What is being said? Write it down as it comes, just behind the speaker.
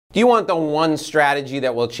Do you want the one strategy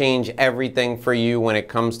that will change everything for you when it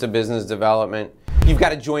comes to business development? You've got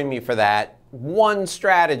to join me for that one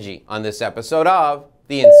strategy on this episode of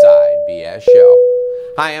the Inside BS Show.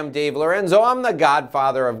 Hi, I'm Dave Lorenzo. I'm the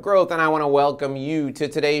godfather of growth, and I want to welcome you to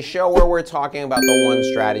today's show where we're talking about the one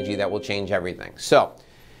strategy that will change everything. So,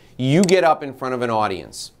 you get up in front of an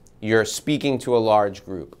audience, you're speaking to a large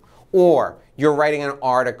group, or you're writing an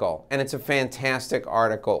article, and it's a fantastic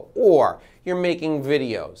article, or you're making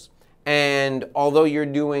videos, and although you're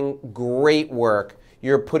doing great work,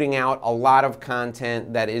 you're putting out a lot of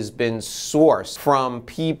content that has been sourced from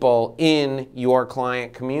people in your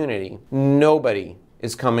client community. Nobody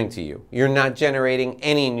is coming to you. You're not generating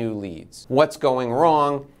any new leads. What's going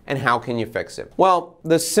wrong, and how can you fix it? Well,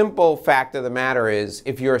 the simple fact of the matter is,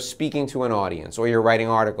 if you're speaking to an audience, or you're writing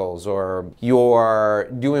articles, or you're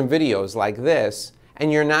doing videos like this,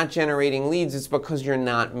 and you're not generating leads, it's because you're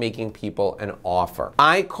not making people an offer.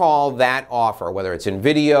 I call that offer, whether it's in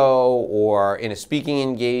video or in a speaking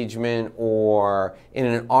engagement or in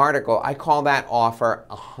an article, I call that offer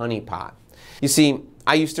a honeypot. You see,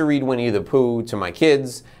 I used to read Winnie the Pooh to my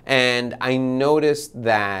kids, and I noticed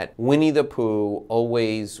that Winnie the Pooh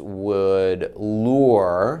always would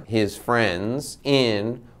lure his friends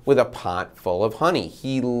in with a pot full of honey.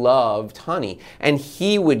 He loved honey, and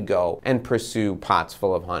he would go and pursue pots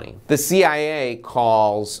full of honey. The CIA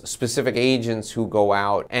calls specific agents who go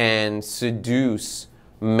out and seduce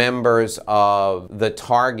members of the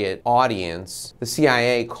target audience. The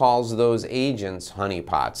CIA calls those agents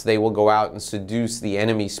honeypots. They will go out and seduce the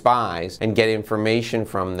enemy spies and get information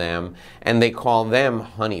from them, and they call them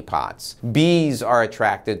honeypots. Bees are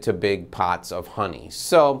attracted to big pots of honey.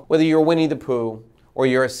 So whether you're Winnie the Pooh, or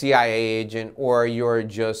you're a CIA agent, or you're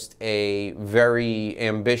just a very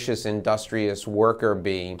ambitious, industrious worker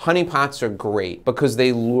bee, honeypots are great because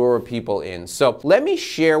they lure people in. So let me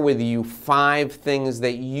share with you 5 things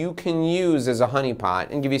that you can use as a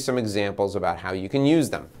honeypot and give you some examples about how you can use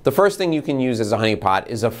them. The first thing you can use as a honeypot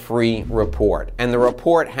is a free report. And the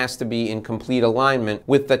report has to be in complete alignment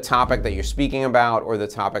with the topic that you're speaking about or the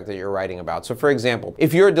topic that you're writing about. So for example,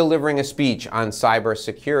 if you're delivering a speech on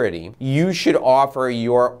cybersecurity, you should offer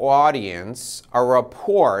your audience a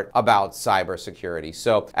report about cybersecurity.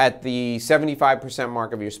 So at the 75%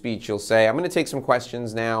 mark of your speech, you'll say, I'm going to take some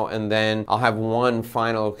questions now, and then I'll have one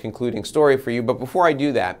final concluding story for you. But before I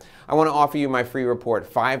do that, I want to offer you my free report,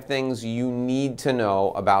 5 things you need to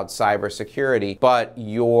know about cybersecurity, but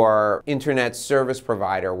your internet service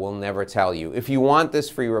provider will never tell you. If you want this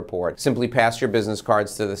free report, simply pass your business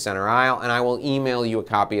cards to the center aisle, and I will email you a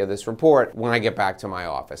copy of this report when I get back to my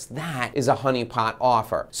office. That is a honeypot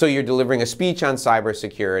offer. So you're delivering a speech on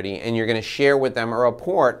cybersecurity, and you're going to share with them a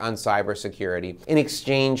report on cybersecurity in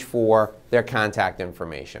exchange for their contact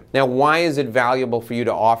information. Now, why is it valuable for you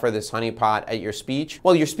to offer this honeypot at your speech?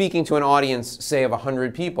 Well, you're speaking to an audience, say, of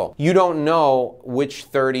 100 people. You don't know which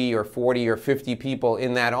 30 or 40 or 50 people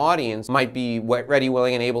in that audience might be ready,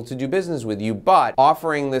 willing, and able to do business with you, but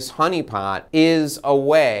offering this honeypot is a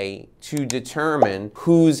way to determine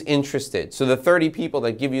who's interested. So the 30 people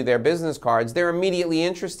that give you their business cards, they're immediately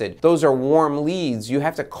interested. Those are warm leads. You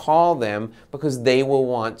have to call them because they will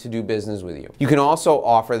want to do business with you. You can also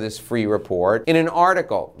offer this free report in an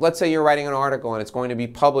article. Let's say you're writing an article and it's going to be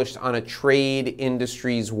published on a trade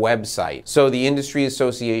industries website. So the industry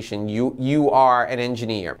association, you are an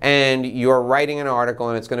engineer, and you're writing an article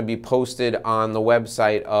and it's going to be posted on the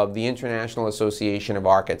website of the International Association of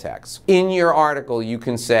Architects. In your article, you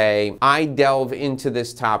can say, I delve into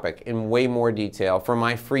this topic in way more detail for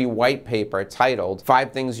my free white paper titled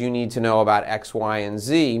 5 Things You Need to Know About X, Y, and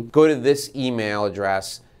Z. Go to this email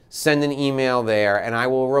address, send an email there, and I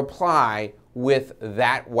will reply with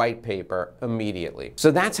that white paper immediately.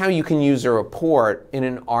 So that's how you can use a report in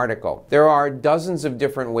an article. There are dozens of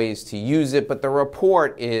different ways to use it, but the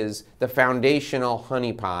report is the foundational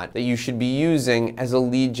honeypot that you should be using as a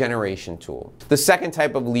lead generation tool. The second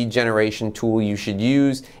type of lead generation tool you should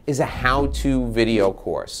use is a how-to video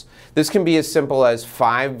course. This can be as simple as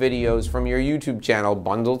 5 videos from your YouTube channel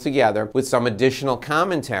bundled together with some additional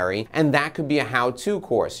commentary, and that could be a how-to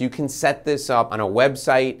course. You can set this up on a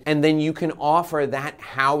website, and then you can offer that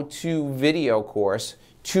how-to video course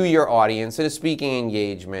to your audience in a speaking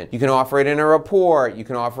engagement. You can offer it in a report. You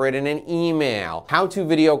can offer it in an email. How-to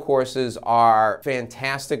video courses are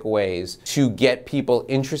fantastic ways to get people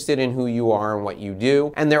interested in who you are and what you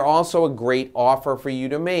do. And they're also a great offer for you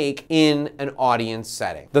to make in an audience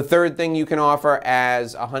setting. The third thing you can offer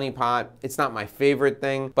as a honeypot, it's not my favorite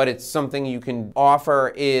thing, but it's something you can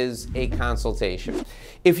offer, is a consultation.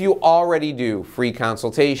 If you already do free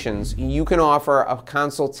consultations, you can offer a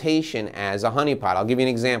consultation as a honeypot. I'll give you an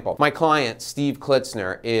example. My client, Steve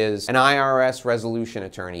Klitzner, is an IRS resolution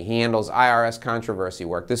attorney. He handles IRS controversy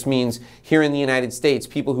work. This means here in the United States,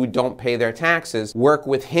 people who don't pay their taxes work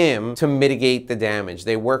with him to mitigate the damage.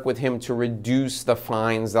 They work with him to reduce the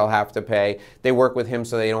fines they'll have to pay. They work with him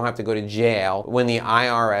so they don't have to go to jail when the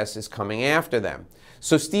IRS is coming after them.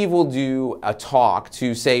 So Steve will do a talk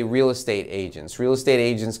to, say, real estate agents. Real estate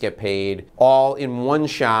agents get paid all in one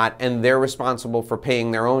shot, and they're responsible for paying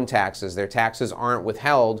their own taxes. Their taxes aren't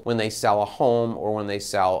withheld when they sell a home or when they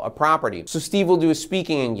sell a property. So Steve will do a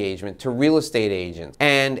speaking engagement to real estate agents.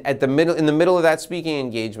 And in the middle of that speaking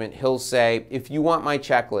engagement, he'll say, if you want my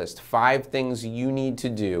checklist, 5 things you need to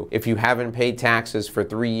do if you haven't paid taxes for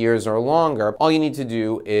 3 years or longer, all you need to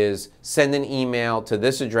do is send an email to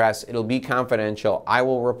this address. It'll be confidential. I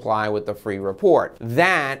will reply with the free report.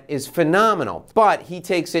 That is phenomenal. But he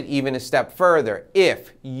takes it even a step further.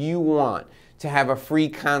 If you want to have a free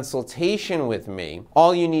consultation with me,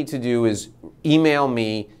 all you need to do is email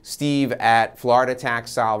me,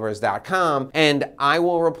 steve@floridataxsolvers.com, and I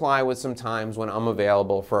will reply with some times when I'm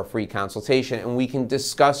available for a free consultation, and we can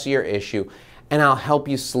discuss your issue, and I'll help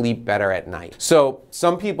you sleep better at night. So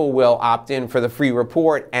some people will opt in for the free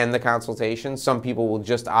report and the consultation. Some people will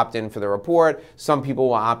just opt in for the report. Some people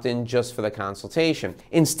will opt in just for the consultation.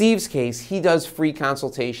 In Steve's case, he does free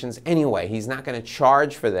consultations anyway. He's not going to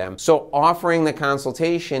charge for them. So offering the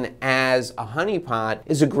consultation as a honeypot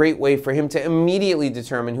is a great way for him to immediately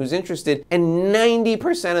determine who's interested, and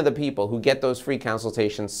 90% of the people who get those free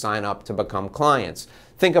consultations sign up to become clients.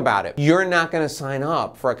 Think about it. You're not going to sign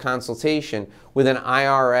up for a consultation with an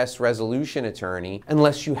IRS resolution attorney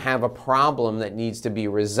unless you have a problem that needs to be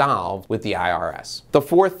resolved with the IRS. The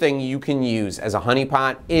fourth thing you can use as a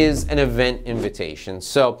honeypot is an event invitation.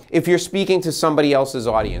 So if you're speaking to somebody else's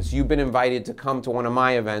audience, you've been invited to come to one of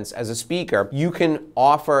my events as a speaker, you can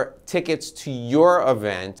offer tickets to your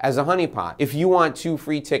event as a honeypot. If you want 2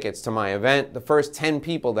 free tickets to my event, the first 10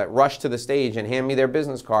 people that rush to the stage and hand me their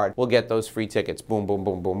business card will get those free tickets. Boom, boom,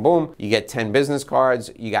 boom, boom, boom. You get 10 business cards.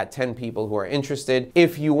 You got 10 people who are interested.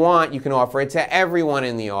 If you want, you can offer it to everyone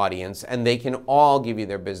in the audience, and they can all give you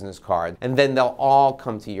their business card, and then they'll all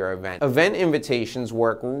come to your event. Event invitations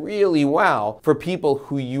work really well for people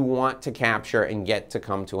who you want to capture and get to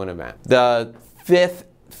come to an event. The fifth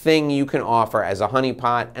thing you can offer as a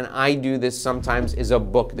honeypot, and I do this sometimes, is a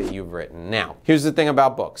book that you've written. Now, here's the thing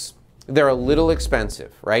about books. They're a little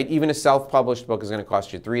expensive, right? Even a self-published book is going to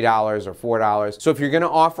cost you $3 or $4. So if you're going to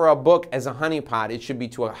offer a book as a honeypot, it should be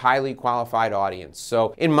to a highly qualified audience.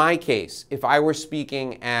 So in my case, if I were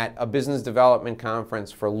speaking at a business development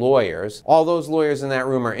conference for lawyers, all those lawyers in that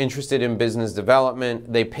room are interested in business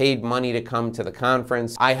development. They paid money to come to the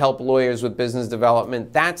conference. I help lawyers with business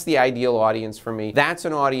development. That's the ideal audience for me. That's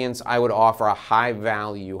an audience I would offer a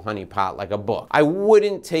high-value honeypot like a book. I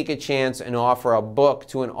wouldn't take a chance and offer a book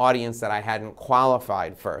to an audience that I hadn't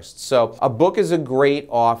qualified first. So a book is a great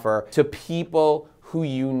offer to people who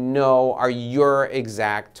you know are your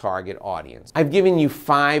exact target audience. I've given you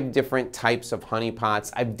 5 different types of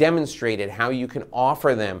honeypots. I've demonstrated how you can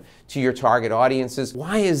offer them to your target audiences.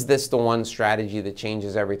 Why is this the one strategy that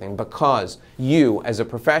changes everything? Because you, as a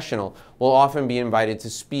professional, will often be invited to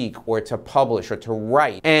speak or to publish or to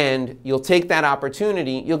write. And you'll take that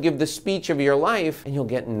opportunity, you'll give the speech of your life, and you'll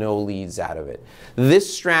get no leads out of it.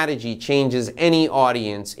 This strategy changes any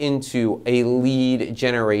audience into a lead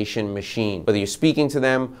generation machine, whether you're speaking to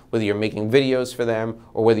them, whether you're making videos for them,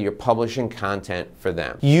 or whether you're publishing content for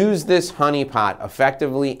them. Use this honeypot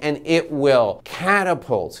effectively, and it will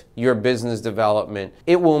catapult your business development.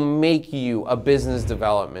 It will make you a business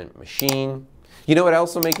development machine. You know what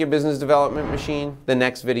else will make your business development machine? The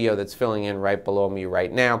next video that's filling in right below me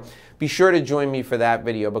right now. Be sure to join me for that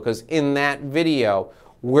video, because in that video,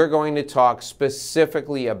 we're going to talk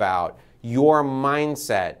specifically about your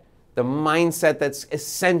mindset, the mindset that's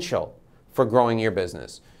essential for growing your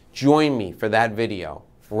business. Join me for that video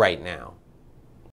right now.